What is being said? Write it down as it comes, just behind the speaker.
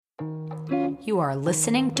You are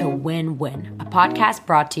listening to Win Win, a podcast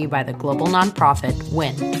brought to you by the global nonprofit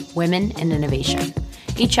WIN, Women in Innovation.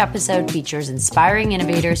 Each episode features inspiring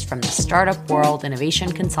innovators from the startup world,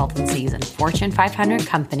 innovation consultancies, and Fortune 500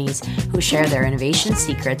 companies who share their innovation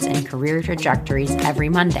secrets and career trajectories every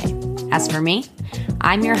Monday. As for me,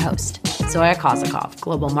 I'm your host, Zoya Kozakov,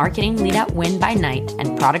 Global Marketing Lead at WIN by night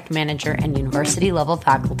and Product Manager and University-level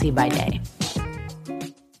faculty by day.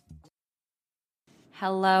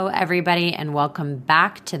 Hello, everybody, and welcome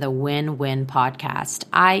back to the Win Win podcast.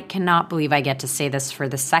 I cannot believe I get to say this for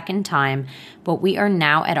the second time, but we are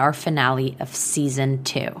now at our finale of season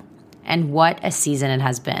 2. And what a season it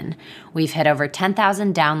has been. We've hit over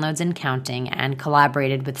 10,000 downloads and counting and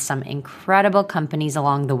collaborated with some incredible companies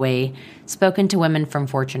along the way, spoken to women from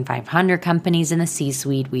Fortune 500 companies in the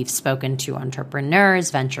C-suite. We've spoken to entrepreneurs,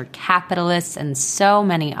 venture capitalists, and so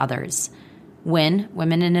many others. WIN,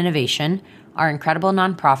 Women in Innovation, our incredible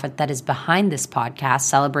nonprofit that is behind this podcast,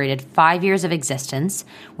 celebrated 5 years of existence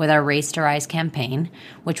with our Race to Rise campaign,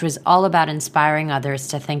 which was all about inspiring others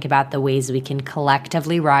to think about the ways we can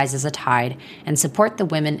collectively rise as a tide and support the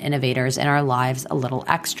women innovators in our lives a little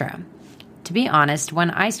extra. To be honest,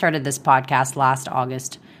 when I started this podcast last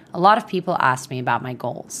August, a lot of people asked me about my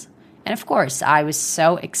goals. And of course, I was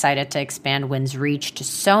so excited to expand WIN's reach to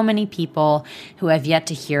so many people who have yet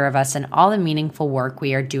to hear of us and all the meaningful work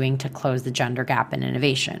we are doing to close the gender gap in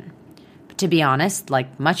innovation. But to be honest,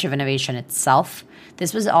 like much of innovation itself,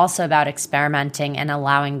 this was also about experimenting and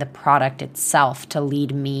allowing the product itself to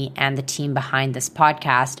lead me and the team behind this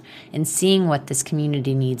podcast in seeing what this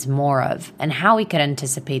community needs more of and how we could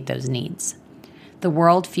anticipate those needs. The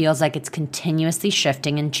world feels like it's continuously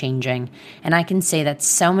shifting and changing, and I can say that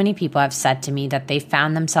so many people have said to me that they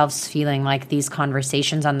found themselves feeling like these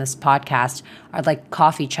conversations on this podcast are like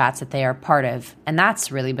coffee chats that they are part of, and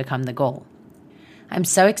that's really become the goal. I'm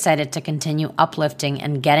so excited to continue uplifting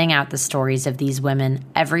and getting out the stories of these women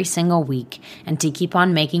every single week and to keep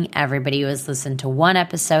on making everybody who has listened to one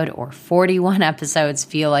episode or 41 episodes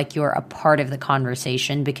feel like you're a part of the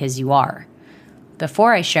conversation, because you are.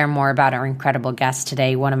 Before I share more about our incredible guest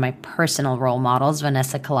today, one of my personal role models,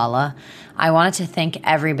 Vanessa Colella, I wanted to thank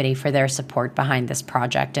everybody for their support behind this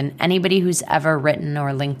project, and anybody who's ever written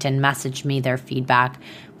or LinkedIn messaged me their feedback.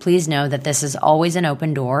 Please know that this is always an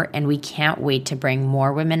open door, and we can't wait to bring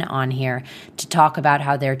more women on here to talk about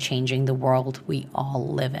how they're changing the world we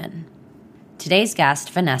all live in. Today's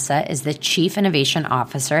guest, Vanessa, is the Chief Innovation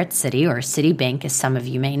Officer at Citi, or Citibank as some of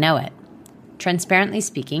you may know it. Transparently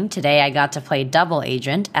speaking, today I got to play double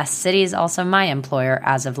agent, as Citi is also my employer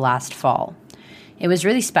as of last fall. It was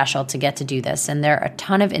really special to get to do this, and there are a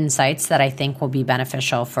ton of insights that I think will be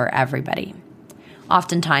beneficial for everybody.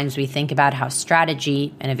 Oftentimes we think about how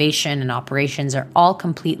strategy, innovation, and operations are all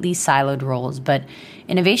completely siloed roles, but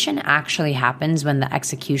innovation actually happens when the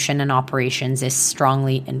execution and operations is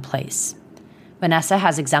strongly in place. Vanessa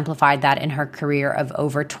has exemplified that in her career of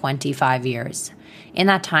over 25 years. In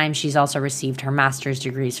that time, she's also received her master's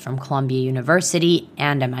degrees from Columbia University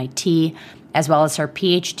and MIT, as well as her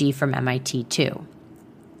PhD from MIT too.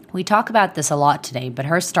 We talk about this a lot today, but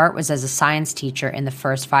her start was as a science teacher in the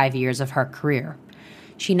first 5 years of her career.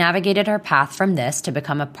 She navigated her path from this to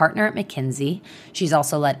become a partner at McKinsey. She's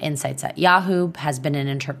also led insights at Yahoo, has been an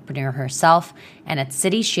entrepreneur herself, and at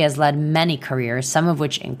Citi she has led many careers, some of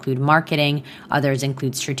which include marketing, others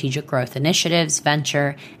include strategic growth initiatives,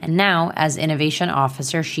 venture, and now as innovation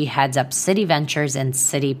officer she heads up Citi Ventures and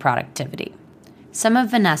Citi Productivity. Some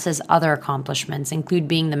of Vanessa's other accomplishments include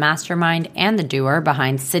being the mastermind and the doer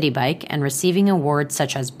behind Citibike and receiving awards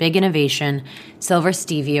such as Big Innovation, Silver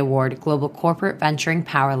Stevie Award, Global Corporate Venturing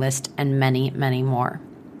Power List, and many, many more.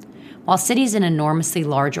 While Citi is an enormously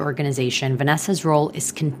large organization, Vanessa's role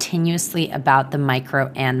is continuously about the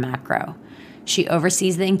micro and macro. She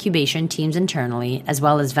oversees the incubation teams internally, as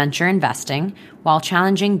well as venture investing, while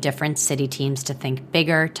challenging different Citi teams to think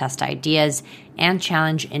bigger, test ideas, and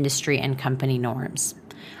challenge industry and company norms.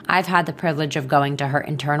 I've had the privilege of going to her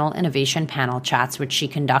internal innovation panel chats, which she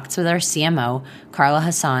conducts with our CMO, Carla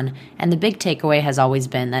Hassan, and the big takeaway has always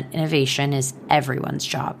been that innovation is everyone's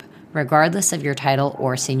job, regardless of your title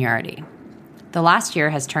or seniority. The last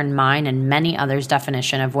year has turned mine and many others'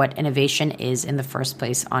 definition of what innovation is in the first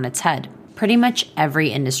place on its head. Pretty much every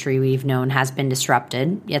industry we've known has been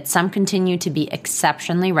disrupted, yet some continue to be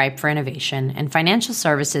exceptionally ripe for innovation, and financial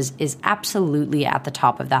services is absolutely at the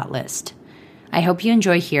top of that list. I hope you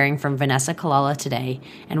enjoy hearing from Vanessa Colella today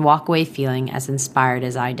and walk away feeling as inspired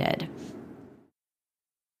as I did.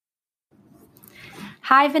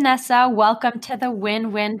 Hi, Vanessa. Welcome to the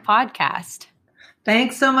Win Win podcast.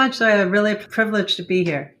 Thanks so much. I'm really privileged to be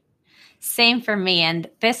here. Same for me. And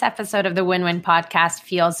this episode of the Win-Win podcast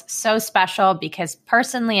feels so special because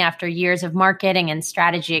personally, after years of marketing and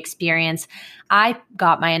strategy experience, I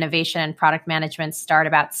got my innovation and product management start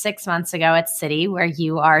about 6 months ago at Citi, where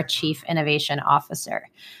you are Chief Innovation Officer.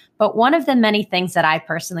 But one of the many things that I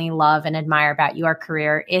personally love and admire about your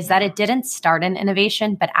career is that it didn't start in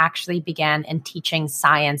innovation, but actually began in teaching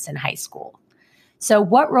science in high school. So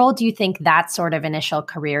what role do you think that sort of initial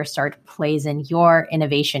career start plays in your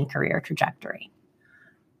innovation career trajectory?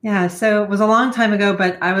 Yeah, so it was a long time ago,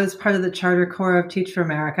 but I was part of the charter corps of Teach for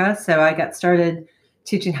America. So I got started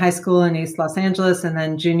teaching high school in East Los Angeles and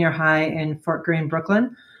then junior high in Fort Greene,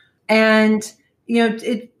 Brooklyn. And,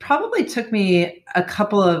 it probably took me a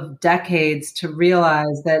couple of decades to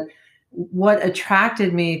realize that what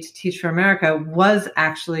attracted me to Teach for America was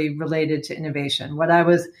actually related to innovation. What I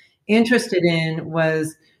was interested in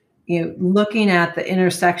was looking at the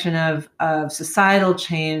intersection of societal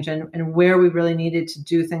change and where we really needed to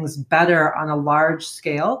do things better on a large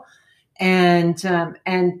scale. And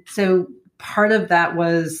so part of that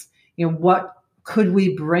was, what could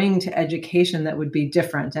we bring to education that would be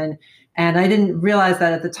different? And I didn't realize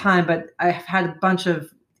that at the time, but I've had a bunch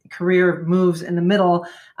of career moves in the middle.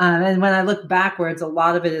 And when I look backwards, a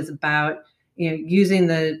lot of it is about using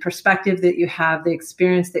the perspective that you have, the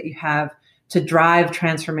experience that you have to drive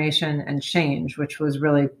transformation and change, which was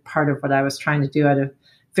really part of what I was trying to do at a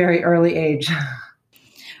very early age.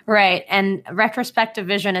 Right. And retrospective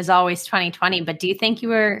vision is always 2020. But do you think you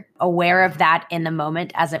were aware of that in the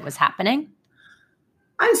moment as it was happening?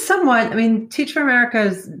 Teach for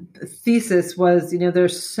America's thesis was,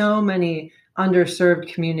 there's so many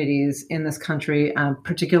underserved communities in this country,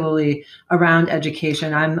 particularly around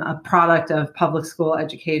education. I'm a product of public school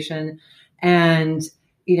education. And,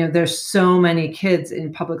 there's so many kids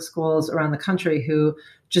in public schools around the country who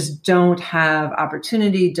just don't have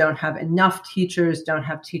opportunity, don't have enough teachers, don't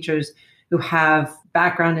have teachers who have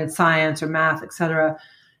background in science or math, et cetera.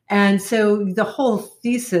 And so the whole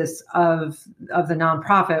thesis of the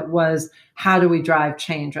nonprofit was, how do we drive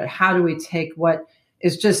change, right? How do we take what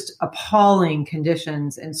is just appalling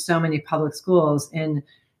conditions in so many public schools in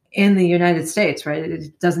the United States, right?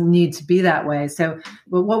 It doesn't need to be that way. So,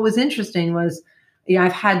 but what was interesting was,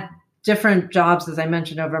 I've had different jobs, as I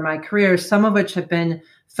mentioned, over my career, some of which have been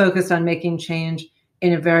focused on making change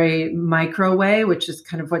in a very micro way, which is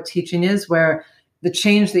kind of what teaching is, where the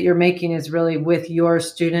change that you're making is really with your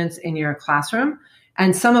students in your classroom.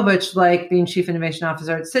 And some of which, like being Chief Innovation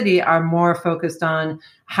Officer at Citi, are more focused on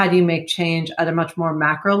how do you make change at a much more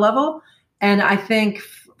macro level. And I think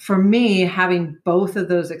for me, having both of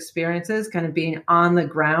those experiences, kind of being on the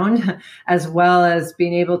ground, as well as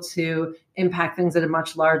being able to impact things at a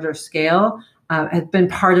much larger scale, has been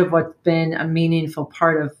part of what's been a meaningful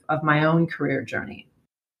part of my own career journey.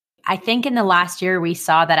 I think in the last year, we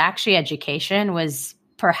saw that actually education was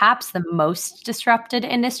perhaps the most disrupted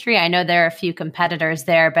industry. I know there are a few competitors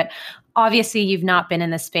there, but obviously you've not been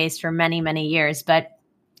in the space for many, many years. But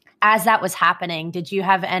as that was happening, did you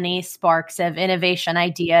have any sparks of innovation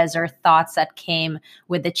ideas or thoughts that came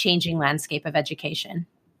with the changing landscape of education?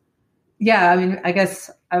 Yeah, I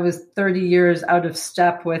guess I was 30 years out of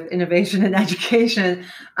step with innovation and education.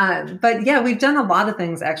 But yeah, we've done a lot of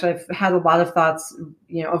things. Actually, I've had a lot of thoughts,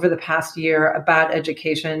 over the past year about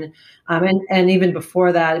education. And even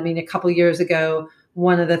before that, a couple of years ago,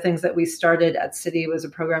 one of the things that we started at Citi was a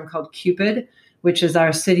program called Cupid, which is our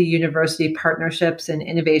Citi University Partnerships in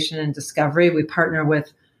Innovation and Discovery. We partner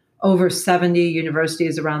with over 70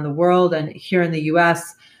 universities around the world, and here in the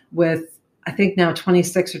US with, I think now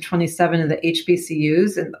 26 or 27 of the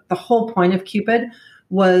HBCUs. And the whole point of Cupid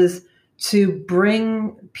was to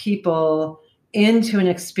bring people into an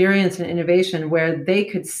experience and innovation where they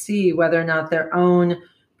could see whether or not their own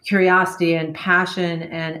curiosity and passion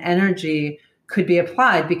and energy could be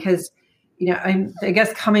applied. Because, I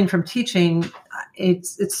guess coming from teaching,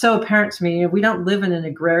 it's so apparent to me, we don't live in an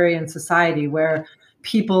agrarian society where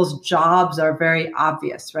people's jobs are very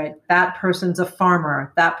obvious, right? That person's a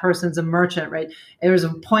farmer, that person's a merchant, right? There was a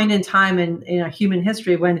point in time in human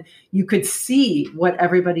history when you could see what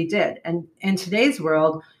everybody did. And in today's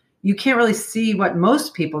world, you can't really see what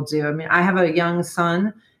most people do. I have a young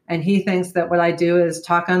son, and he thinks that what I do is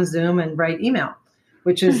talk on Zoom and write email,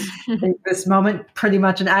 which is in this moment pretty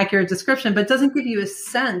much an accurate description, but doesn't give you a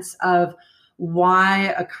sense of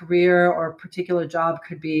why a career or a particular job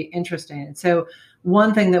could be interesting. And so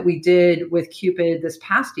one thing that we did with Cupid this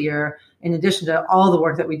past year, in addition to all the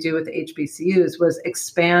work that we do with the HBCUs, was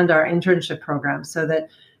expand our internship program so that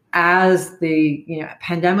as the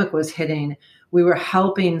pandemic was hitting, we were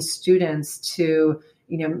helping students to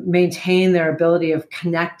maintain their ability of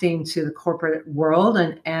connecting to the corporate world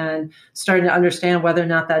and starting to understand whether or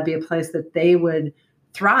not that'd be a place that they would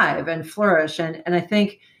thrive and flourish. And I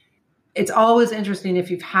think it's always interesting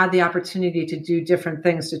if you've had the opportunity to do different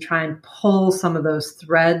things to try and pull some of those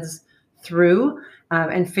threads through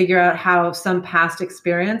and figure out how some past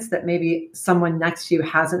experience that maybe someone next to you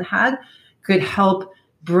hasn't had could help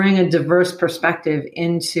bring a diverse perspective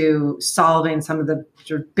into solving some of the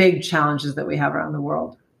big challenges that we have around the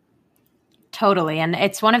world. Totally. And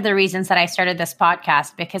it's one of the reasons that I started this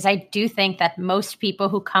podcast, because I do think that most people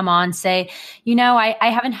who come on say, I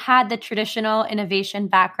haven't had the traditional innovation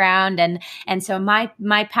background. And so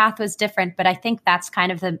my path was different. But I think that's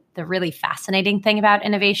kind of the really fascinating thing about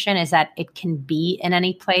innovation is that it can be in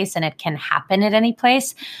any place and it can happen at any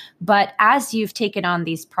place. But as you've taken on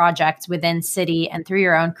these projects within Citi and through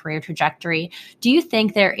your own career trajectory, do you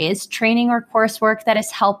think there is training or coursework that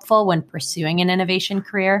is helpful when pursuing an innovation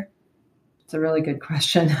career? It's a really good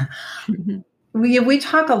question. We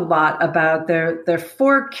talk a lot about there are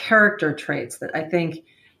 4 character traits that I think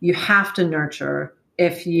you have to nurture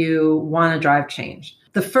if you want to drive change.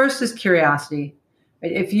 The first is curiosity.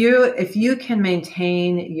 Right? If you can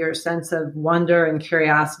maintain your sense of wonder and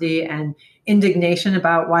curiosity and indignation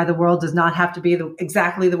about why the world does not have to be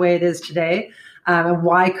exactly the way it is today, and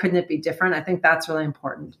why couldn't it be different, I think that's really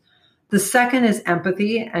important. The second is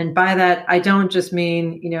empathy. And by that, I don't just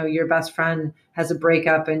mean, your best friend has a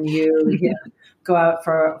breakup and you go out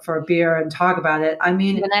for a beer and talk about it. I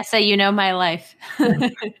mean, Vanessa, my life.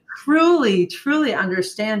 truly, truly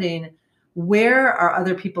understanding where are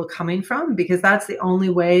other people coming from, because that's the only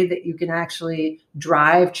way that you can actually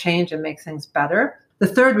drive change and make things better. The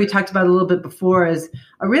third we talked about a little bit before is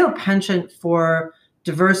a real penchant for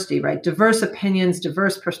diversity, right? Diverse opinions,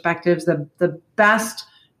 diverse perspectives, the best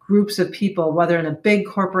groups of people, whether in a big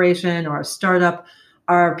corporation or a startup,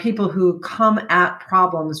 are people who come at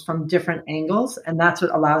problems from different angles, and that's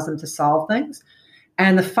what allows them to solve things.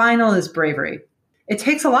 And the final is bravery. It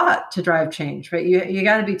takes a lot to drive change, right? You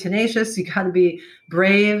got to be tenacious, you got to be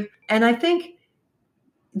brave. And I think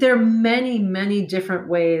there are many, many different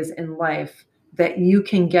ways in life that you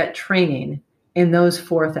can get training in those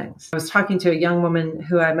 4 things. I was talking to a young woman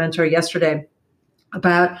who I mentored yesterday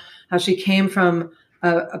about how she came from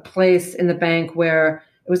a place in the bank where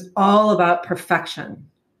it was all about perfection.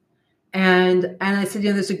 And I said,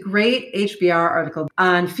 there's a great HBR article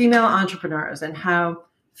on female entrepreneurs and how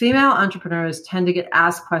female entrepreneurs tend to get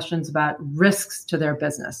asked questions about risks to their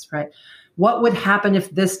business, right? What would happen if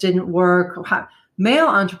this didn't work? Male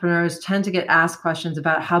entrepreneurs tend to get asked questions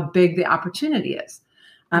about how big the opportunity is.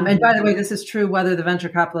 And by the way, this is true whether the venture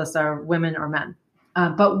capitalists are women or men.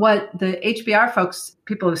 But what the HBR folks,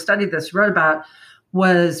 people who studied this, wrote about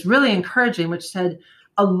was really encouraging, which said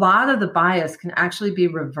a lot of the bias can actually be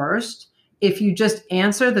reversed if you just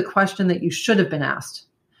answer the question that you should have been asked.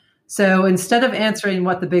 So instead of answering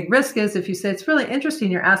what the big risk is, if you say, it's really interesting,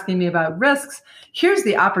 you're asking me about risks, here's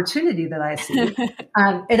the opportunity that I see.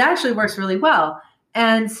 It actually works really well.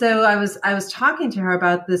 And so I was talking to her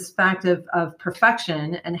about this fact of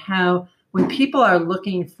perfection and how when people are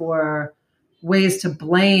looking for ways to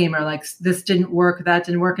blame or like, this didn't work, that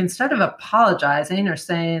didn't work, instead of apologizing or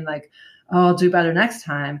saying like, oh, I'll do better next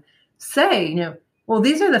time, say, well,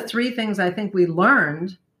 these are the 3 things I think we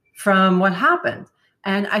learned from what happened.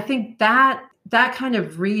 And I think that kind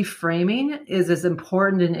of reframing is as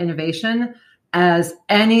important in innovation as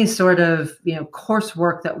any sort of,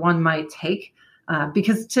 coursework that one might take.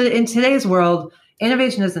 Because in today's world,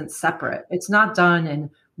 innovation isn't separate. It's not done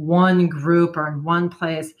in one group or in one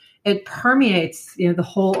place. It permeates, the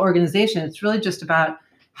whole organization. It's really just about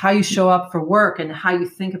how you show up for work and how you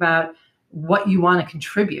think about what you want to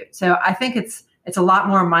contribute. So I think it's a lot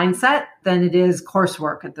more mindset than it is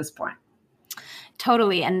coursework at this point.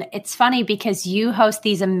 Totally. And it's funny because you host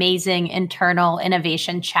these amazing internal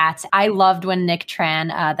innovation chats. I loved when Nick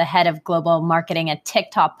Tran, the head of global marketing at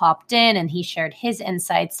TikTok, popped in and he shared his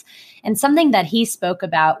insights. And something that he spoke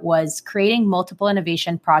about was creating multiple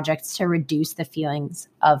innovation projects to reduce the feelings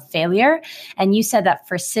of failure. And you said that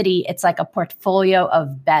for Citi, it's like a portfolio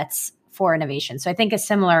of bets for innovation. So I think a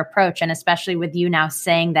similar approach, and especially with you now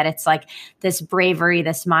saying that it's like this bravery,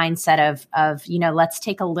 this mindset of, let's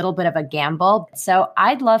take a little bit of a gamble. So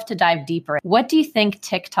I'd love to dive deeper. What do you think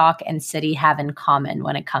TikTok and Citi have in common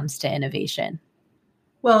when it comes to innovation?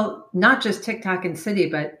 Well, not just TikTok and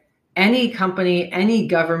Citi, but any company, any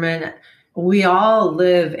government, we all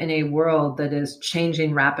live in a world that is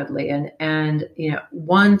changing rapidly. And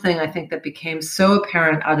one thing I think that became so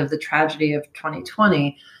apparent out of the tragedy of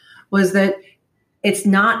 2020 was that it's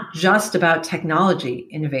not just about technology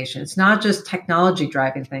innovation. It's not just technology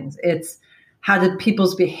driving things. It's how did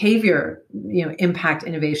people's behavior, impact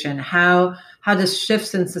innovation? How does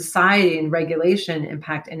shifts in society and regulation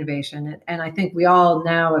impact innovation? And I think we all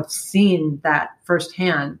now have seen that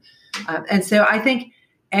firsthand. And so I think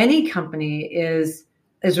any company is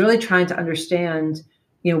really trying to understand,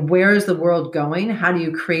 where is the world going? How do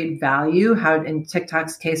you create value? How, in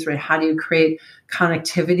TikTok's case, right? How do you create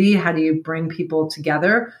connectivity? How do you bring people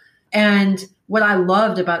together? And what I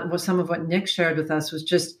loved about some of what Nick shared with us was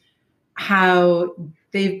just how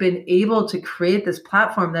they've been able to create this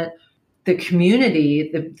platform that the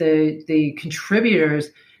community, the contributors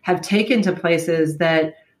have taken to places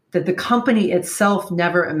that the company itself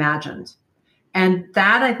never imagined. And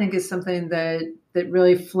that, I think, is something that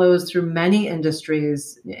really flows through many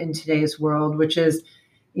industries in today's world, which is,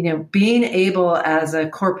 being able as a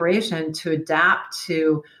corporation to adapt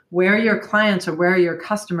to where your clients or where your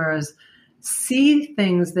customers see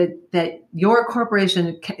things that your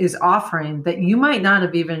corporation is offering that you might not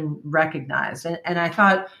have even recognized. And I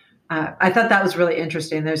thought that was really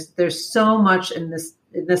interesting. There's so much in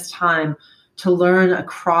this time to learn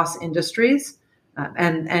across industries.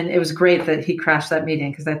 And it was great that he crashed that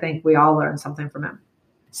meeting because I think we all learned something from him.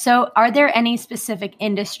 So are there any specific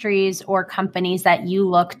industries or companies that you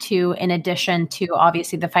look to in addition to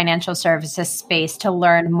obviously the financial services space to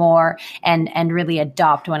learn more and really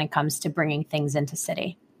adopt when it comes to bringing things into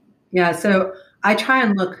Citi? Yeah, so I try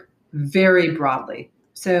and look very broadly.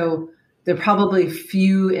 So there are probably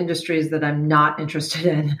few industries that I'm not interested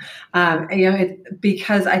in,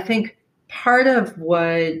 because I think part of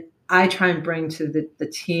what I try and bring to the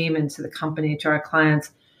team and to the company, to our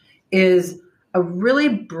clients, is a really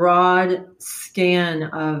broad scan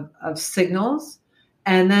of signals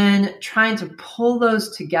and then trying to pull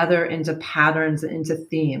those together into patterns, into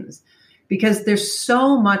themes, because there's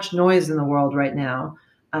so much noise in the world right now.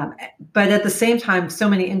 But at the same time, so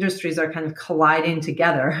many industries are kind of colliding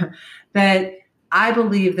together that I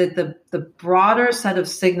believe that the broader set of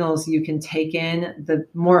signals you can take in, the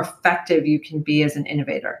more effective you can be as an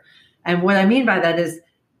innovator. And what I mean by that is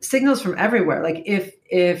signals from everywhere. Like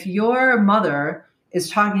if your mother is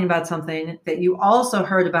talking about something that you also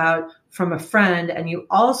heard about from a friend and you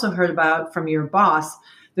also heard about from your boss,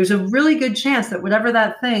 there's a really good chance that whatever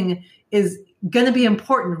that thing is going to be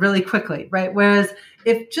important really quickly, right? Whereas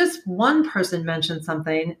if just one person mentions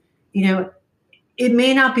something, it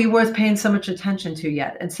may not be worth paying so much attention to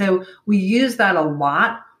yet. And so we use that a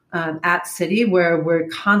lot at Citi, where we're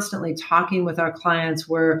constantly talking with our clients.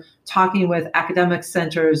 We're talking with academic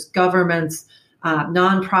centers, governments,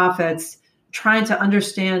 nonprofits, trying to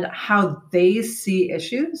understand how they see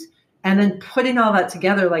issues, and then putting all that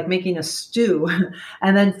together, like making a stew,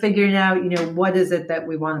 and then figuring out, what is it that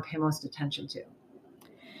we want to pay most attention to.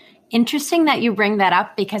 Interesting that you bring that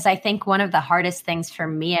up, because I think one of the hardest things for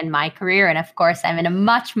me in my career, and of course I'm in a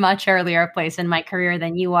much, much earlier place in my career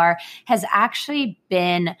than you are, has actually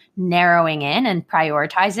been narrowing in and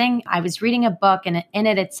prioritizing. I was reading a book and in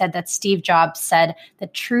it said that Steve Jobs said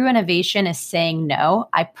that true innovation is saying no.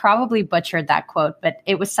 I probably butchered that quote, but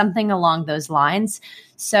it was something along those lines.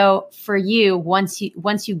 So for you, once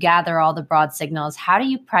you gather all the broad signals, how do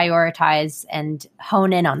you prioritize and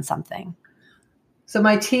hone in on something? So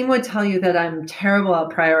my team would tell you that I'm terrible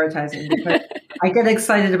at prioritizing because I get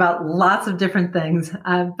excited about lots of different things.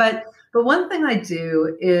 But one thing I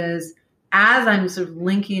do is, as I'm sort of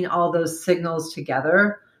linking all those signals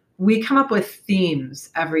together, we come up with themes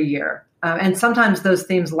every year. And sometimes those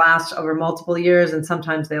themes last over multiple years, and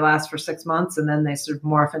sometimes they last for 6 months, and then they sort of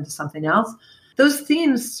morph into something else. Those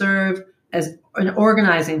themes serve as an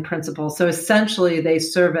organizing principle. So essentially, they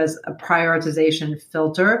serve as a prioritization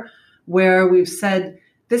filter, where we've said,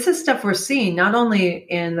 this is stuff we're seeing not only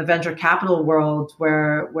in the venture capital world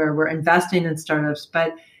where we're investing in startups,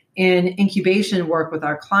 but in incubation work with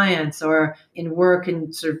our clients, or in work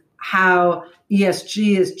in sort of how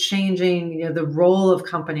ESG is changing, the role of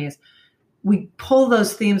companies. We pull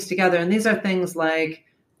those themes together, and these are things like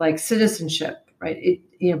citizenship, right?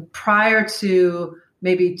 Prior to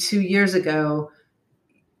maybe 2 years ago,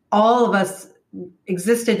 all of us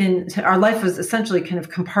existed in, our life was essentially kind of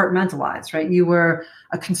compartmentalized, right? You were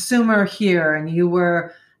a consumer here, and you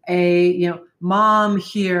were a mom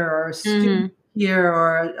here, or a student here,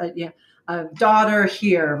 or a daughter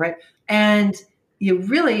here, right? And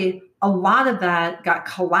really, a lot of that got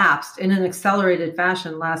collapsed in an accelerated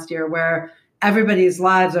fashion last year, where everybody's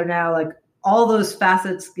lives are now like all those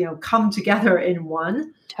facets, come together in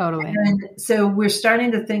one. Totally. And so we're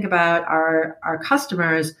starting to think about our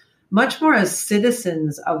customers much more as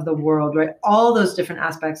citizens of the world, right? All those different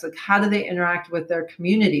aspects, like how do they interact with their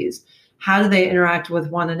communities? How do they interact with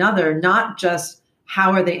one another? Not just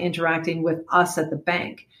how are they interacting with us at the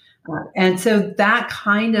bank? And so that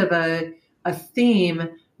kind of a theme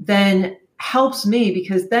then helps me,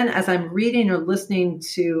 because then as I'm reading or listening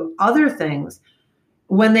to other things,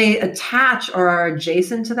 when they attach or are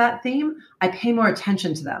adjacent to that theme, I pay more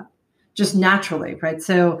attention to them just naturally, right?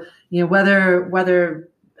 So, whether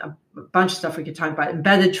a bunch of stuff we could talk about,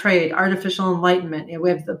 embedded trade, artificial enlightenment, we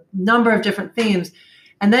have the number of different themes.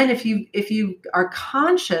 And then if you are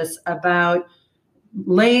conscious about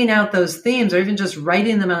laying out those themes, or even just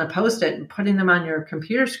writing them on a Post-it and putting them on your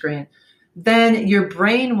computer screen, then your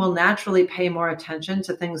brain will naturally pay more attention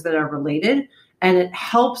to things that are related. And it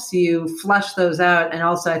helps you flesh those out, and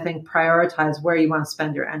also, I think, prioritize where you want to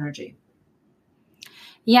spend your energy.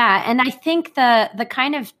 Yeah, and I think the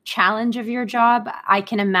kind of challenge of your job, I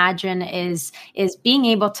can imagine, is being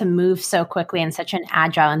able to move so quickly in such an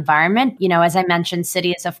agile environment. As I mentioned,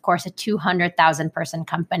 Citi is, of course, a 200,000 person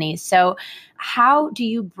company. So how do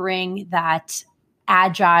you bring that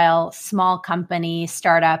agile, small company,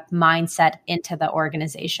 startup mindset into the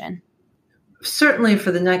organization? Certainly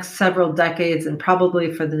for the next several decades, and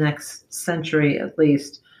probably for the next century at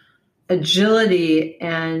least, agility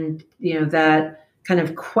and that kind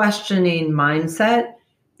of questioning mindset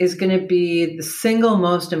is going to be the single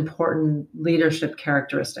most important leadership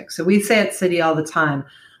characteristic. So we say at Citi all the time,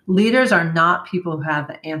 leaders are not people who have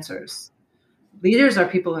the answers. Leaders are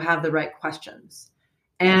people who have the right questions.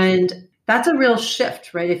 And that's a real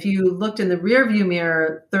shift, right? If you looked in the rearview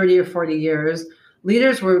mirror 30 or 40 years,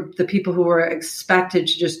 leaders were the people who were expected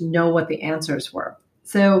to just know what the answers were.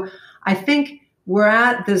 So I think we're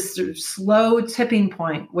at this sort of slow tipping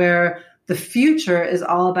point where the future is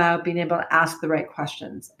all about being able to ask the right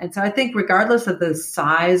questions. And so I think regardless of the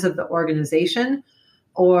size of the organization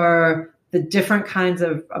or the different kinds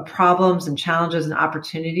of problems and challenges and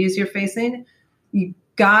opportunities you're facing, you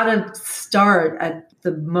got to start at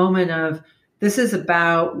the moment of, this is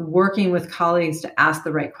about working with colleagues to ask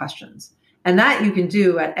the right questions. And that you can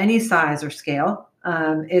do at any size or scale.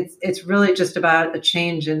 It's really just about a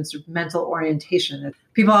change in sort of mental orientation.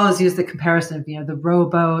 People always use the comparison of the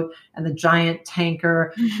rowboat and the giant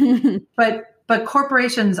tanker, but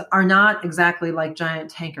corporations are not exactly like giant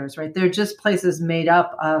tankers, right? They're just places made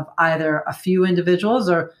up of either a few individuals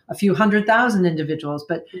or a few 100,000 individuals.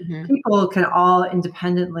 But people can all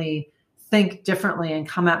independently think differently and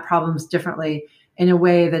come at problems differently in a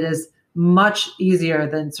way that is much easier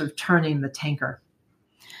than sort of turning the tanker.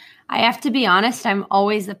 I have to be honest, I'm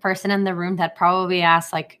always the person in the room that probably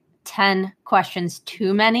asks like 10 questions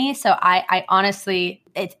too many. So I honestly,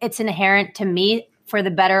 it's inherent to me, for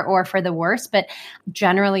the better or for the worse. But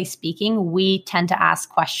generally speaking, we tend to ask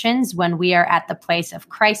questions when we are at the place of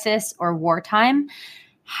crisis or wartime.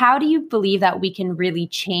 How do you believe that we can really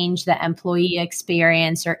change the employee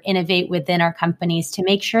experience or innovate within our companies to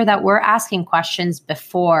make sure that we're asking questions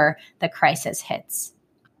before the crisis hits?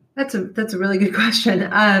 That's a really good question.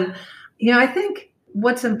 I think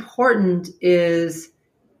what's important is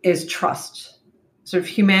trust, sort of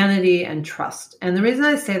humanity and trust. And the reason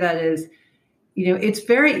I say that is, it's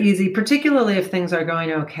very easy, particularly if things are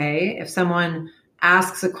going okay, if someone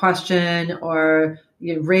asks a question or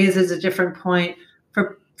raises a different point,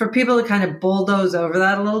 for people to kind of bulldoze over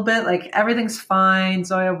that a little bit, like everything's fine.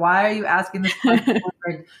 So why are you asking this question?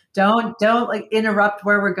 don't like interrupt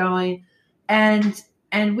where we're going. And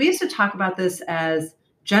we used to talk about this as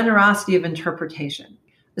generosity of interpretation.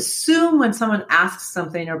 Assume when someone asks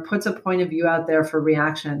something or puts a point of view out there for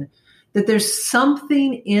reaction, that there's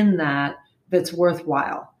something in that that's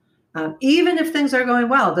worthwhile. Even if things are going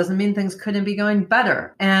well, doesn't mean things couldn't be going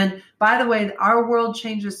better. And by the way, our world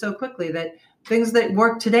changes so quickly that things that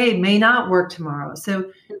work today may not work tomorrow.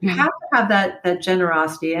 So you have to have that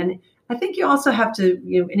generosity. And I think you also have to,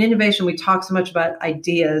 in innovation, we talk so much about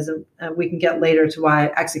ideas, and we can get later to why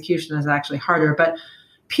execution is actually harder. But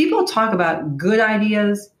people talk about good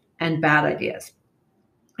ideas and bad ideas.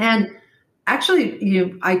 And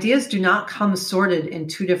actually, ideas do not come sorted in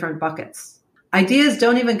two different buckets. Ideas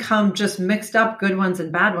don't even come just mixed up, good ones and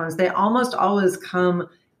bad ones. They almost always come,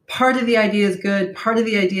 part of the idea is good, part of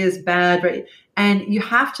the idea is bad, right? And you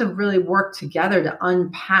have to really work together to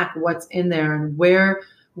unpack what's in there and where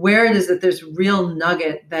it is that there's real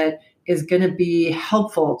nugget that is going to be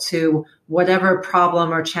helpful to whatever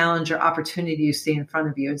problem or challenge or opportunity you see in front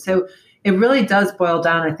of you. And so it really does boil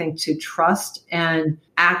down, I think, to trust and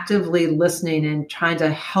actively listening and trying to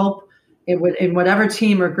help in whatever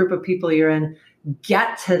team or group of people you're in,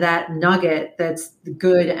 get to that nugget that's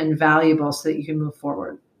good and valuable so that you can move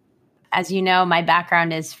forward. as you know, my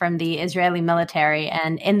background is from the Israeli military.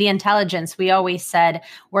 And in the intelligence, we always said,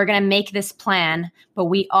 we're going to make this plan, but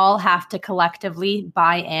we all have to collectively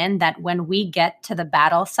buy in that when we get to the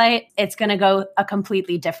battle site, it's going to go a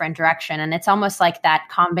completely different direction. And it's almost like that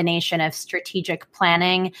combination of strategic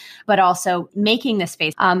planning, but also making the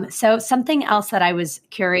space. So something else that I was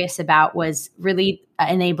curious about was really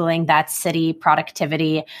enabling that city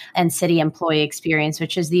productivity and city employee experience,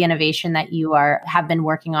 which is the innovation that you have been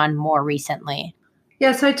working on more recently.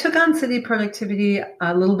 Yeah, so I took on city productivity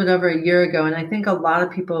a little bit over a year ago, and I think a lot of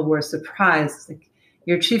people were surprised. Like,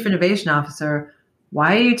 you're chief innovation officer.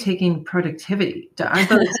 Why are you taking productivity? Aren't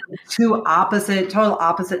those total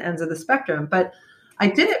opposite ends of the spectrum? But I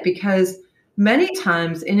did it because many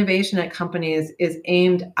times innovation at companies is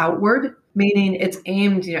aimed outward, meaning it's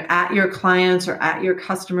aimed at your clients or at your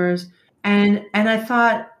customers. And I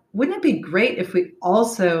thought, wouldn't it be great if we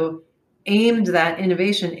also aimed that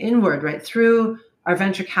innovation inward, right? Through our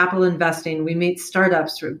venture capital investing, we meet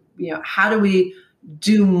startups through, how do we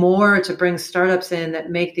do more to bring startups in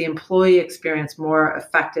that make the employee experience more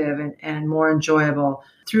effective and more enjoyable?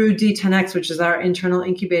 Through D10X, which is our internal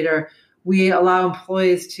incubator, we allow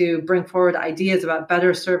employees to bring forward ideas about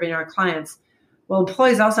better serving our clients. Well,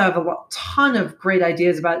 employees also have a ton of great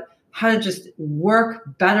ideas about how to just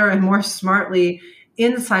work better and more smartly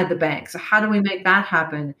inside the bank. So how do we make that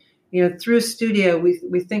happen? Through Studio,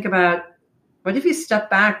 we think about, what if you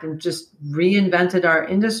step back and just reinvented our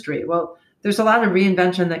industry? Well, there's a lot of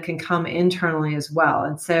reinvention that can come internally as well.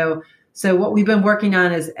 And so what we've been working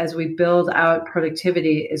on is, as we build out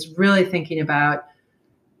productivity, is really thinking about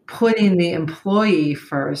putting the employee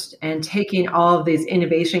first and taking all of these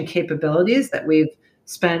innovation capabilities that we've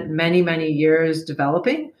spent many, many years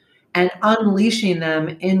developing and unleashing them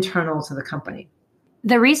internal to the company.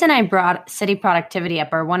 The reason I brought city productivity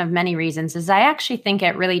up, or one of many reasons, is I actually think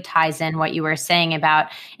it really ties in what you were saying about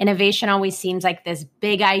innovation always seems like this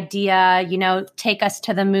big idea, take us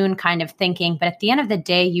to the moon kind of thinking. But at the end of the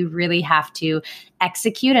day, you really have to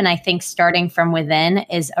execute. And I think starting from within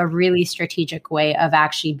is a really strategic way of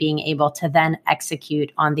actually being able to then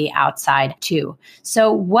execute on the outside too.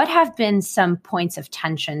 So what have been some points of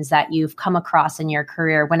tensions that you've come across in your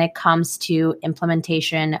career when it comes to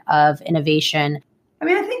implementation of innovation?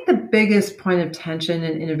 I think the biggest point of tension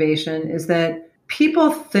in innovation is that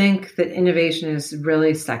people think that innovation is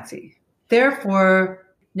really sexy. Therefore,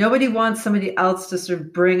 nobody wants somebody else to sort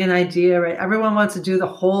of bring an idea, right? Everyone wants to do the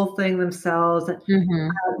whole thing themselves. Mm-hmm.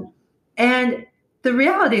 And the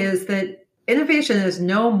reality is that innovation is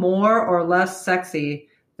no more or less sexy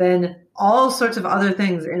than all sorts of other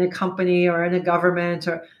things in a company or in a government.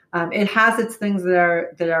 Or it has its things that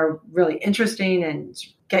are really interesting and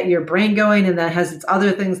get your brain going, and that has its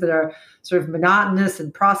other things that are sort of monotonous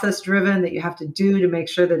and process driven that you have to do to make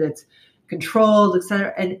sure that it's controlled, et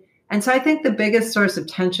cetera. And so I think the biggest source of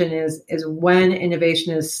tension is when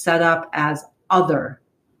innovation is set up as other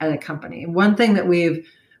at a company. And one thing that we've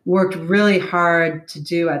worked really hard to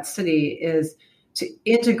do at Citi is to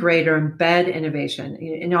integrate or embed innovation.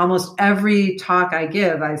 In almost every talk I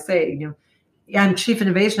give, I say, I'm chief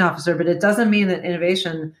innovation officer, but it doesn't mean that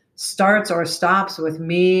innovation starts or stops with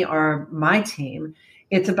me or my team.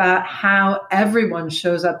 It's about how everyone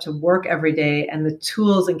shows up to work every day and the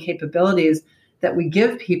tools and capabilities that we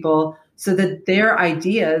give people so that their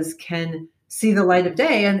ideas can see the light of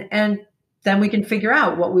day, and then we can figure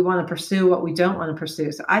out what we want to pursue, what we don't want to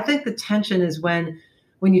pursue. So I think the tension is when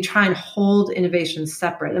you try and hold innovation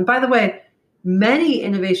separate. And by the way, many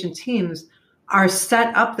innovation teams are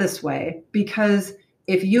set up this way because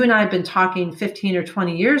if you and I have been talking 15 or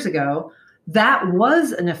 20 years ago, that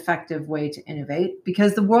was an effective way to innovate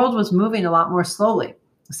because the world was moving a lot more slowly.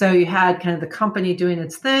 So you had kind of the company doing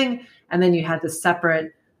its thing, and then you had the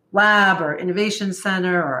separate lab or innovation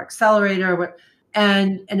center or accelerator,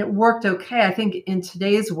 and it worked okay. I think in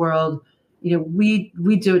today's world, we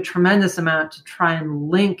do a tremendous amount to try and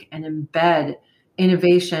link and embed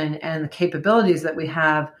innovation and the capabilities that we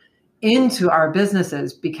have into our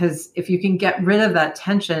businesses, because if you can get rid of that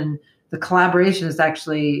tension, the collaboration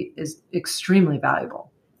is extremely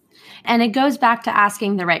valuable. And it goes back to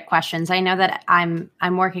asking the right questions. I know that I'm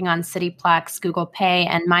working on CityPlex, Google Pay,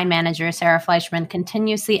 and my manager, Sarah Fleischman,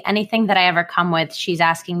 continuously, anything that I ever come with, she's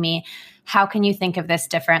asking me, how can you think of this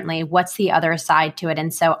differently? What's the other side to it?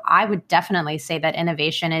 And so I would definitely say that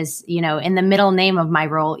innovation is, in the middle name of my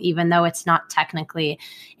role, even though it's not technically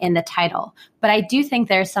in the title. But I do think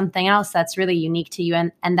there's something else that's really unique to you,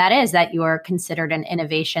 and that is that you are considered an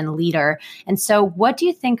innovation leader. And so what do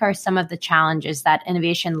you think are some of the challenges that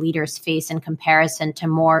innovation leaders face in comparison to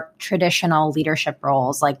more traditional leadership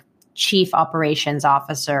roles like chief operations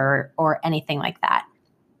officer or anything like that?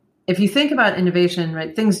 If you think about innovation,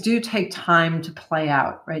 right, things do take time to play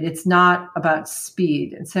out, right? It's not about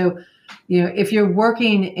speed. And so, if you're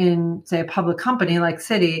working in, say, a public company like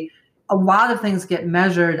Citi, a lot of things get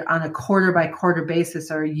measured on a quarter by quarter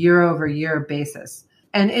basis or a year over year basis.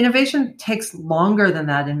 And innovation takes longer than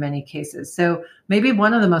that in many cases. So maybe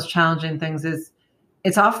one of the most challenging things is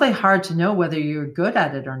it's awfully hard to know whether you're good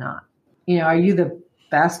at it or not. Are you the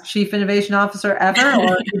best chief innovation officer ever,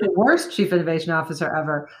 or are you the worst chief innovation officer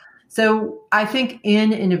ever? So I think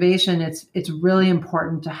in innovation, it's really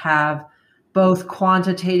important to have both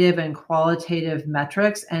quantitative and qualitative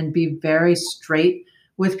metrics and be very straight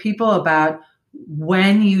with people about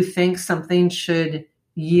when you think something should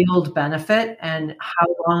yield benefit and how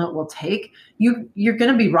long it will take. You're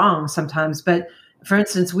going to be wrong sometimes, but for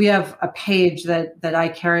instance, we have a page that I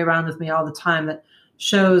carry around with me all the time that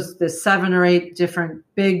shows the 7 or 8 different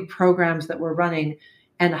big programs that we're running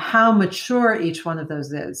and how mature each one of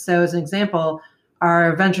those is. So as an example,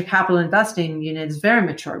 our venture capital investing unit is very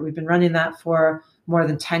mature. We've been running that for more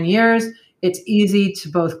than 10 years. It's easy to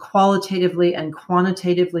both qualitatively and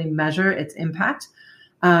quantitatively measure its impact.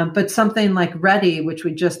 But something like Ready, which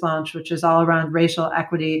we just launched, which is all around racial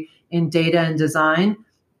equity in data and design,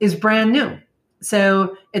 is brand new.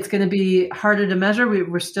 So it's going to be harder to measure.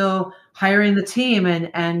 We're still hiring the team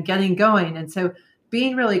and getting going. And so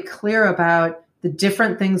being really clear about the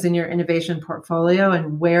different things in your innovation portfolio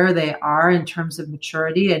and where they are in terms of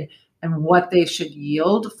maturity and what they should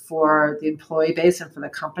yield for the employee base and for the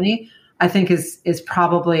company, I think is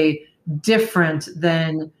probably different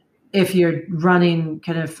than if you're running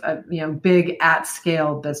kind of a big at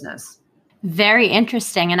scale business. Very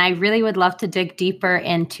interesting. And I really would love to dig deeper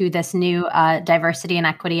into this new diversity and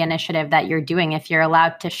equity initiative that you're doing. If you're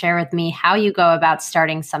allowed to share with me how you go about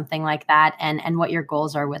starting something like that and what your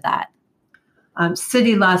goals are with that.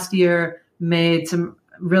 Citi last year made some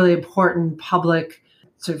really important public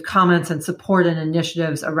sort of comments and support and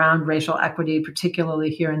initiatives around racial equity, particularly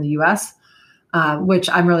here in the US, which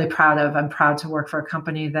I'm really proud of. I'm proud to work for a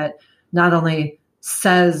company that not only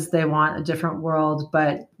says they want a different world,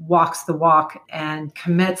 but walks the walk and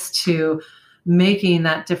commits to making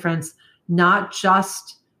that difference, not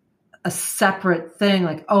just a separate thing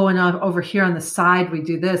like, and over here on the side, we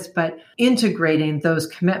do this, but integrating those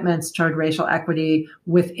commitments toward racial equity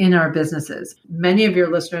within our businesses. Many of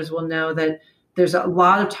your listeners will know that there's a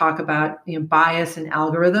lot of talk about bias in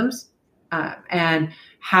algorithms and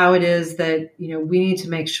how it is that we need to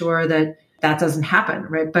make sure that doesn't happen,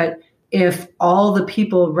 right? But if all the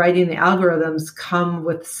people writing the algorithms come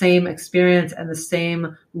with the same experience and the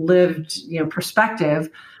same lived perspective,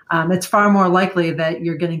 it's far more likely that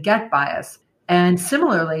you're going to get bias. And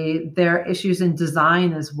similarly, there are issues in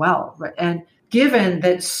design as well, right? And given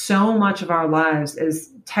that so much of our lives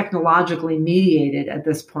is technologically mediated at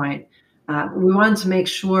this point, we wanted to make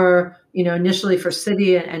sure, initially for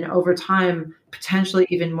Citi and over time, potentially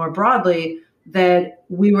even more broadly, that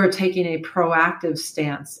we were taking a proactive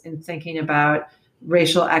stance in thinking about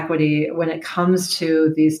racial equity when it comes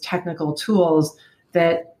to these technical tools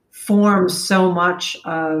that form so much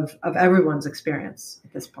of everyone's experience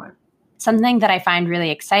at this point. Something that I find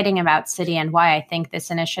really exciting about Citi and why I think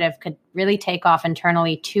this initiative could really take off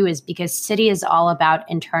internally too is because Citi is all about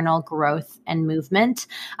internal growth and movement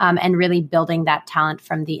and really building that talent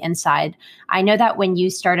from the inside. I know that when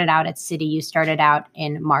you started out at Citi, you started out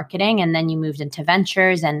in marketing and then you moved into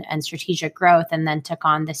ventures and strategic growth and then took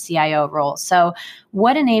on the CIO role. So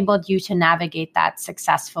what enabled you to navigate that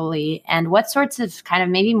successfully? And what sorts of kind of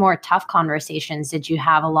maybe more tough conversations did you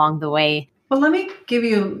have along the way? Well, let me give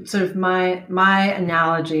you sort of my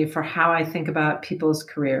analogy for how I think about people's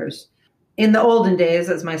careers. In the olden days,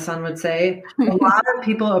 as my son would say, a lot of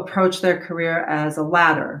people approach their career as a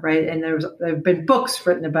ladder, right? And there have been books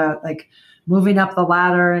written about like moving up the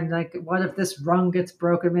ladder and like, what if this rung gets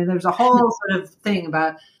broken? I mean, there's a whole sort of thing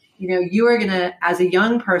about, you are going to, as a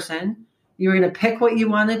young person, you were going to pick what you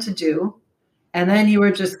wanted to do. And then you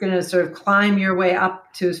were just going to sort of climb your way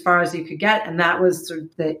up to as far as you could get. And that was sort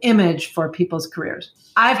of the image for people's careers.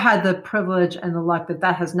 I've had the privilege and the luck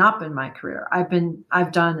that has not been my career.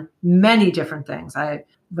 I've done many different things. I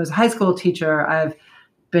was a high school teacher.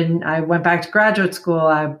 I went back to graduate school.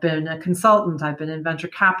 I've been a consultant. I've been in venture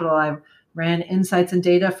capital. I ran insights and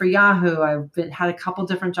data for Yahoo. Had a couple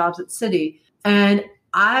different jobs at Citi. And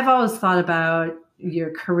I've always thought about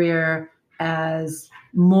your career as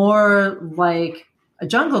more like a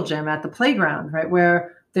jungle gym at the playground, right?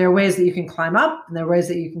 Where there are ways that you can climb up and there are ways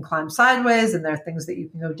that you can climb sideways and there are things that you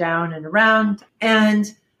can go down and around.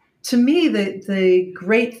 And to me, the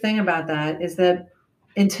great thing about that is that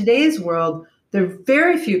in today's world, there are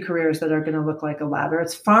very few careers that are going to look like a ladder.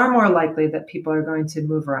 It's far more likely that people are going to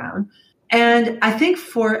move around. And I think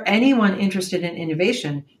for anyone interested in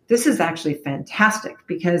innovation, this is actually fantastic,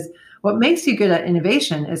 because what makes you good at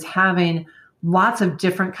innovation is having lots of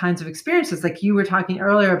different kinds of experiences. Like you were talking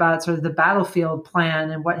earlier about sort of the battlefield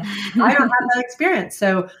plan and what I don't have that experience.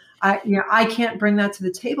 So I can't bring that to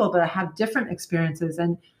the table, but I have different experiences,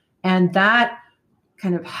 and that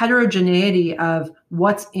kind of heterogeneity of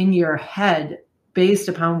what's in your head based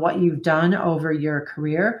upon what you've done over your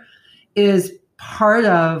career is part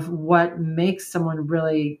of what makes someone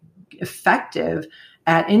really effective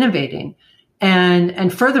at innovating.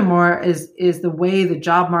 And furthermore is the way the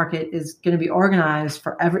job market is going to be organized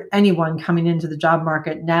for anyone coming into the job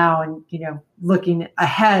market now and, looking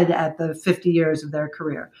ahead at the 50 years of their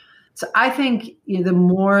career. So I think the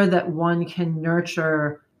more that one can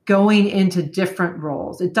nurture going into different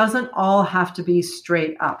roles, it doesn't all have to be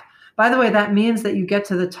straight up. By the way, that means that you get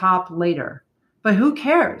to the top later, but who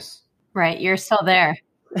cares? Right. You're still there.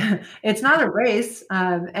 It's not a race.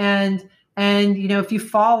 And if you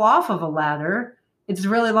fall off of a ladder, it's a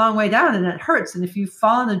really long way down and it hurts. And if you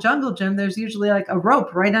fall in the jungle gym, there's usually like a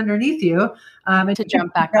rope right underneath you and to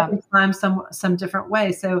jump back up and climb some different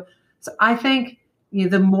way. So I think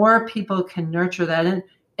the more people can nurture that, and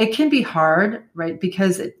it can be hard, right?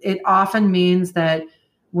 Because it often means that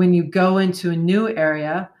when you go into a new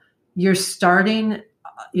area, you're starting,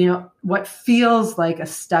 what feels like a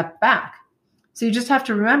step back. So you just have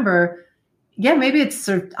to remember, maybe it's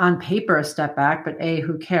sort of on paper a step back, but A,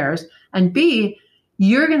 who cares? And B,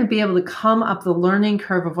 you're going to be able to come up the learning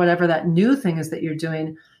curve of whatever that new thing is that you're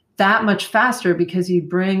doing that much faster, because you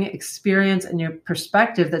bring experience and your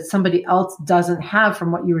perspective that somebody else doesn't have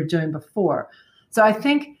from what you were doing before. So I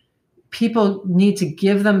think people need to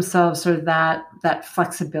give themselves sort of that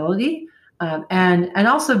flexibility and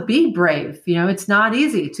also be brave. It's not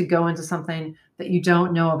easy to go into something that you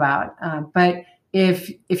don't know about. But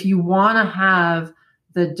if you want to have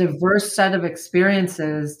the diverse set of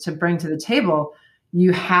experiences to bring to the table,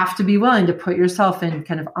 you have to be willing to put yourself in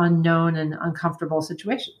kind of unknown and uncomfortable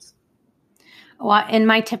situations. Well, in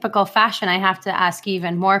my typical fashion, I have to ask you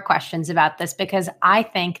even more questions about this, because I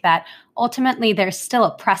think that ultimately there's still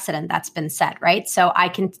a precedent that's been set, right? So I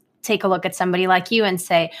can take a look at somebody like you and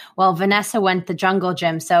say, well, Vanessa went the jungle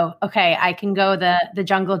gym. So, okay, I can go the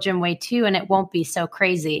jungle gym way too, and it won't be so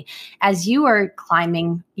crazy. As you were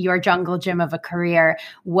climbing your jungle gym of a career,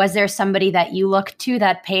 was there somebody that you looked to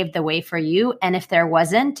that paved the way for you? And if there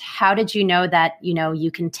wasn't, how did you know that,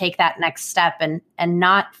 you can take that next step and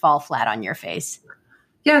not fall flat on your face?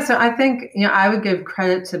 Yeah. So I think, I would give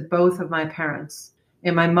credit to both of my parents.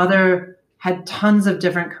 And my mother had tons of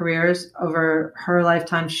different careers over her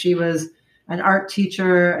lifetime. She was an art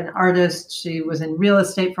teacher, an artist. She was in real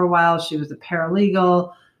estate for a while. She was a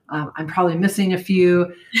paralegal. I'm probably missing a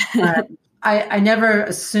few. I never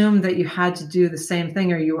assumed that you had to do the same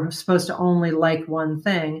thing or you were supposed to only like one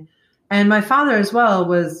thing. And my father as well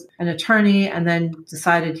was an attorney and then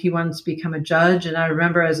decided he wanted to become a judge. And I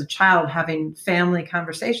remember as a child having family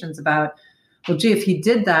conversations about, well, gee, if he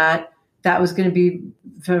did that, that was going to be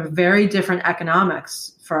very different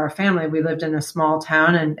economics for our family. We lived in a small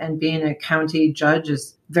town and being a county judge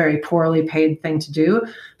is a very poorly paid thing to do,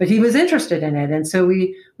 but he was interested in it. And so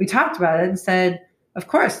we talked about it and said, of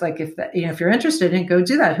course, like if you're interested in it, go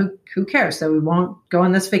do that. Who cares? So we won't go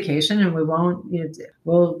on this vacation and we won't,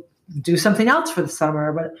 we'll do something else for the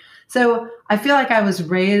summer. But so I feel like I was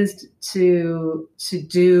raised to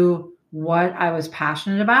do what I was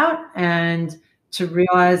passionate about and to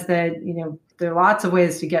realize that, there are lots of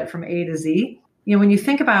ways to get from A to Z. When you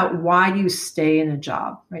think about why do you stay in a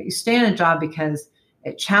job, right? You stay in a job because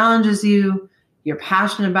it challenges you, you're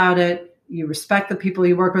passionate about it, you respect the people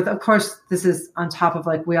you work with. Of course, this is on top of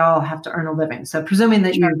we all have to earn a living. So presuming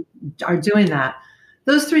that you are doing that,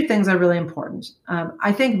 those three things are really important.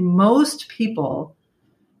 I think most people,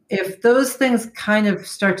 if those things kind of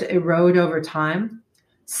start to erode over time,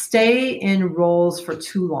 stay in roles for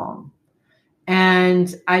too long.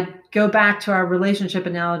 And I go back to our relationship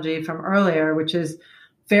analogy from earlier, which is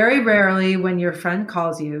very rarely when your friend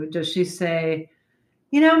calls you, does she say,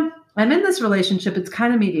 I'm in this relationship. It's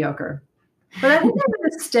kind of mediocre, but I think I'm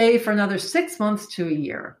going to stay for another 6 months to a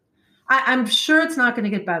year. I'm sure it's not going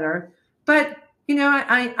to get better, but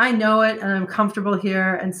I know it and I'm comfortable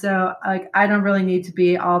here. And so I don't really need to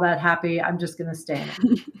be all that happy. I'm just going to stay in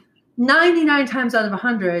it. 99 times out of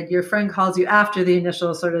 100, your friend calls you after the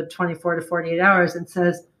initial sort of 24 to 48 hours and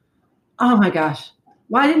says, oh my gosh,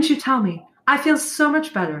 why didn't you tell me? I feel so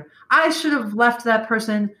much better. I should have left that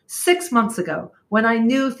person 6 months ago when I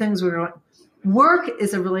knew things were going. work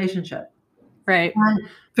is a relationship. Right. And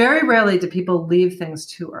very rarely do people leave things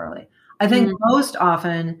too early. I think most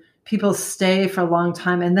often people stay for a long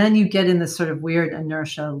time and then you get in this sort of weird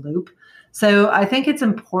inertia loop. So I think it's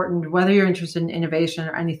important, whether you're interested in innovation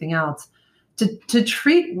or anything else, to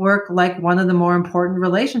treat work like one of the more important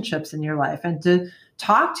relationships in your life and to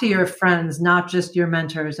talk to your friends, not just your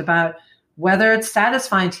mentors, about whether it's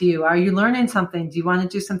satisfying to you. Are you learning something? Do you want to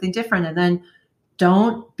do something different? And then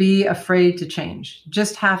don't be afraid to change.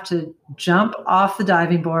 Just have to jump off the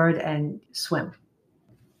diving board and swim.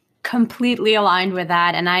 Completely aligned with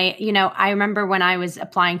that. And I remember when I was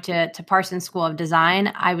applying to Parsons School of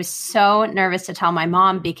Design, I was so nervous to tell my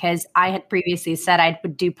mom because I had previously said I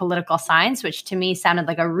would do political science, which to me sounded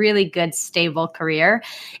like a really good, stable career.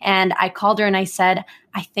 And I called her and I said,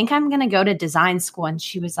 I think I'm going to go to design school. And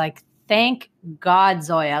she was like, thank God,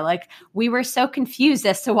 Zoya. Like, we were so confused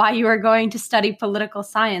as to why you were going to study political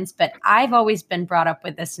science. But I've always been brought up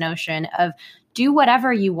with this notion of do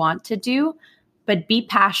whatever you want to do, but be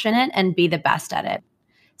passionate and be the best at it.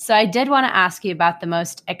 So I did want to ask you about the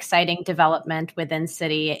most exciting development within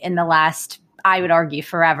Citi in the last, I would argue,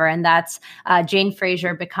 forever. And that's Jane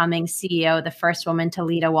Fraser becoming CEO, the first woman to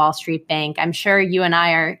lead a Wall Street bank. I'm sure you and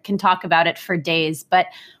I can talk about it for days, but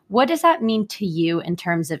what does that mean to you in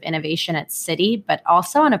terms of innovation at Citi, but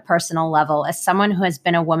also on a personal level as someone who has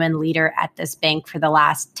been a woman leader at this bank for the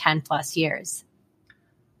last 10 plus years?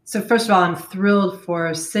 So first of all, I'm thrilled for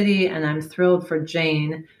Citi and I'm thrilled for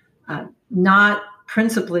Jane, not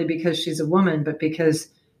principally because she's a woman, but because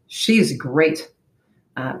she's great.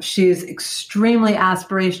 She's extremely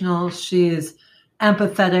aspirational. She's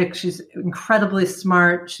empathetic. She's incredibly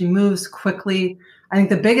smart. She moves quickly. I think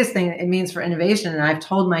the biggest thing it means for innovation, and I've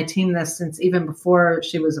told my team this since even before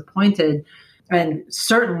she was appointed, and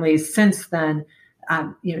certainly since then,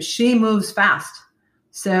 she moves fast.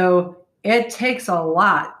 So it takes a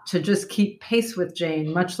lot to just keep pace with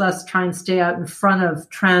Jane, much less try and stay out in front of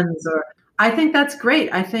trends. Or I think that's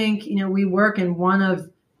great. I think, we work in one of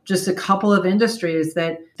just a couple of industries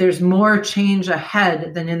that there's more change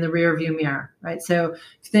ahead than in the rearview mirror, right? So if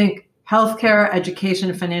you think healthcare,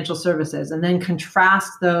 education, financial services, and then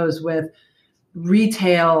contrast those with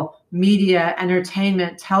retail, media,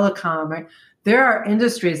 entertainment, telecom, right? There are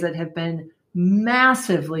industries that have been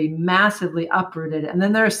massively, massively uprooted. And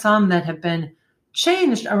then there are some that have been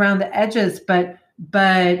changed around the edges, but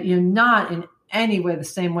not in any way the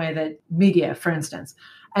same way that media, for instance.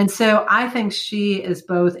 And so I think she is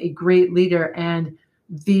both a great leader and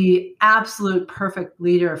the absolute perfect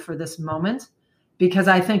leader for this moment, because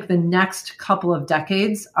I think the next couple of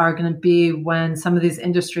decades are going to be when some of these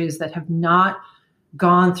industries that have not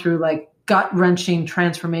gone through like gut-wrenching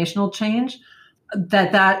transformational change,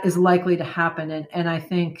 that is likely to happen. And I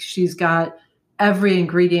think she's got every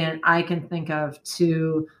ingredient I can think of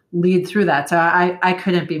to lead through that. So I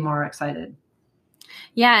couldn't be more excited.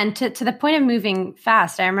 Yeah. And to the point of moving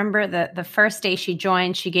fast, I remember the first day she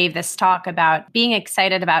joined, she gave this talk about being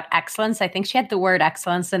excited about excellence. I think she had the word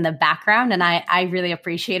excellence in the background, and I really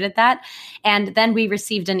appreciated that. And then we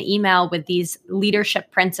received an email with these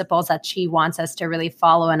leadership principles that she wants us to really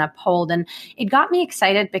follow and uphold. And it got me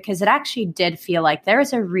excited because it actually did feel like there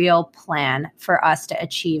is a real plan for us to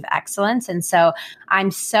achieve excellence. And so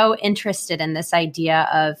I'm so interested in this idea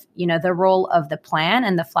of, the role of the plan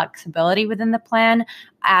and the flexibility within the plan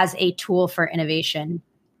as a tool for innovation.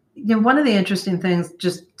 One of the interesting things,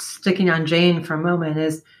 just sticking on Jane for a moment,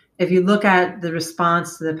 is if you look at the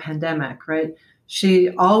response to the pandemic, right? She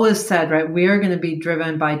always said, right, we are going to be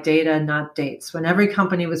driven by data, not dates. When every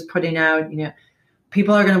company was putting out,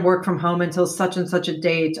 people are going to work from home until such and such a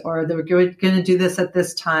date, or they're going to do this at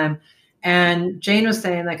this time. And Jane was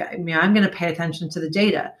saying, I'm going to pay attention to the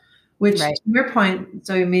data, which right. To your point,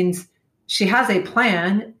 so it means she has a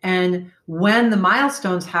plan, and when the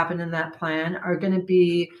milestones happen in that plan are going to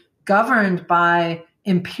be governed by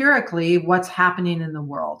empirically what's happening in the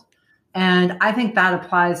world. And I think that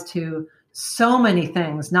applies to so many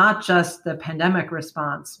things, not just the pandemic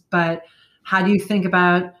response, but how do you think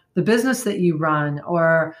about the business that you run,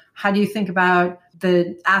 or how do you think about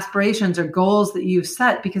the aspirations or goals that you've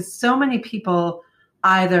set? Because so many people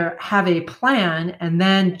either have a plan and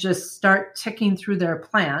then just start ticking through their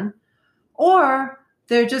plan, or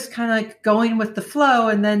they're just kind of like going with the flow,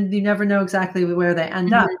 and then you never know exactly where they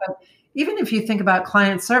end up. But even if you think about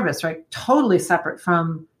client service, right, totally separate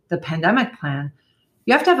from the pandemic plan,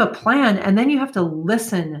 you have to have a plan, and then you have to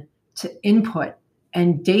listen to input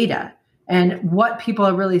and data and what people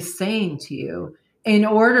are really saying to you in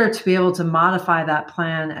order to be able to modify that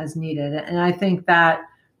plan as needed. And I think that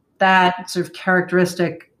sort of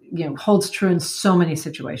characteristic, holds true in so many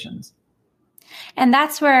situations. And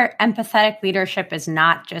that's where empathetic leadership is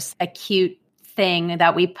not just a cute thing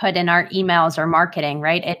that we put in our emails or marketing,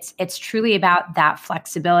 right? It's truly about that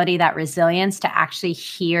flexibility, that resilience to actually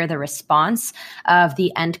hear the response of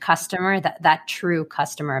the end customer, that true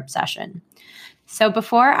customer obsession. So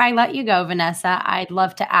before I let you go, Vanessa, I'd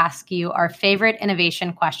love to ask you our favorite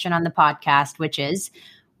innovation question on the podcast, which is,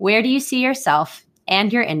 where do you see yourself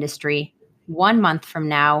and your industry 1 month from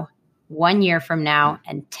now, 1 year from now,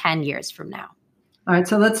 and 10 years from now? All right,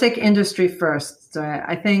 so let's take industry first. So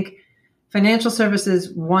I think financial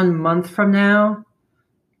services 1 month from now,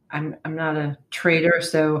 I'm not a trader,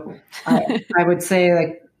 so I would say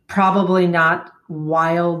like probably not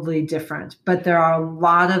wildly different, but there are a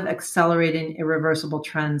lot of accelerating irreversible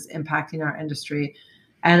trends impacting our industry.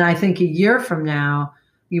 And I think a year from now,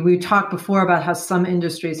 we talked before about how some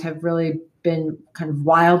industries have really been kind of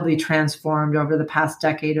wildly transformed over the past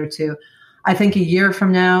decade or two. I think a year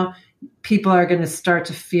from now, people are going to start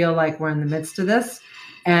to feel like we're in the midst of this.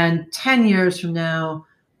 And 10 years from now,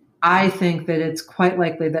 I think that it's quite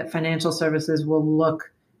likely that financial services will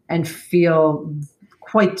look and feel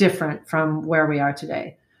quite different from where we are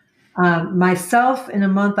today. Myself, in a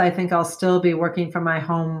month, I think I'll still be working from my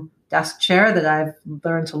home desk chair that I've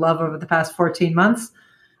learned to love over the past 14 months.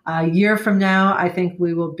 A year from now, I think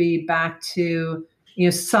we will be back to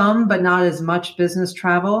some, but not as much business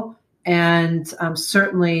travel, and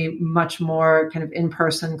certainly much more kind of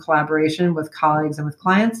in-person collaboration with colleagues and with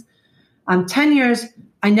clients. 10 years,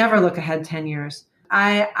 I never look ahead 10 years.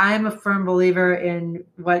 I'm a firm believer in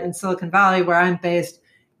Silicon Valley, where I'm based.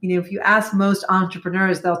 If you ask most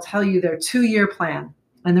entrepreneurs, they'll tell you their 2-year plan.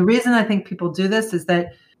 And the reason I think people do this is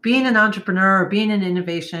that being an entrepreneur or being in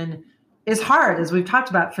innovation is hard, as we've talked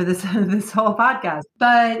about for this whole podcast.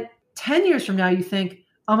 But 10 years from now, you think,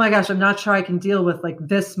 oh my gosh, I'm not sure I can deal with like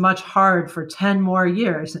this much hard for 10 more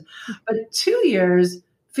years. But 2 years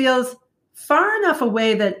feels far enough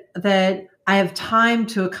away that I have time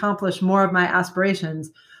to accomplish more of my aspirations,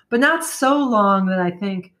 but not so long that I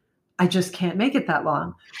think I just can't make it that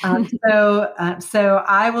long. So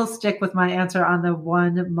I will stick with my answer on the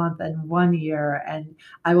 1 month and 1 year, and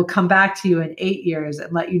I will come back to you in 8 years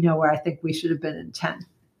and let you know where I think we should have been in 10.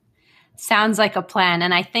 Sounds like a plan.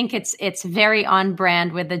 And I think it's very on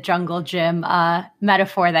brand with the jungle gym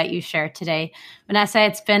metaphor that you shared today. Vanessa,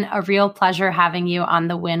 it's been a real pleasure having you on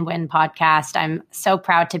the Win-Win podcast. I'm so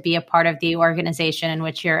proud to be a part of the organization in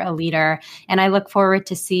which you're a leader. And I look forward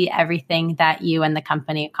to see everything that you and the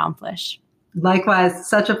company accomplish. Likewise,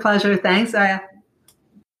 such a pleasure. Thanks, Aya.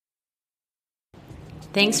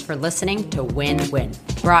 Thanks for listening to Win-Win,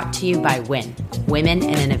 brought to you by WIN, Women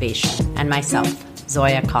in Innovation, and myself,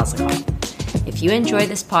 Zoya Kozakov. If you enjoy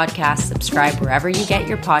this podcast, subscribe wherever you get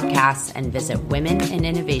your podcasts and visit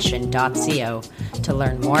womeninnovation.co to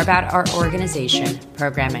learn more about our organization,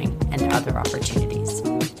 programming, and other opportunities.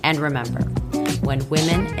 And remember, when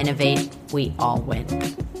women innovate, we all win.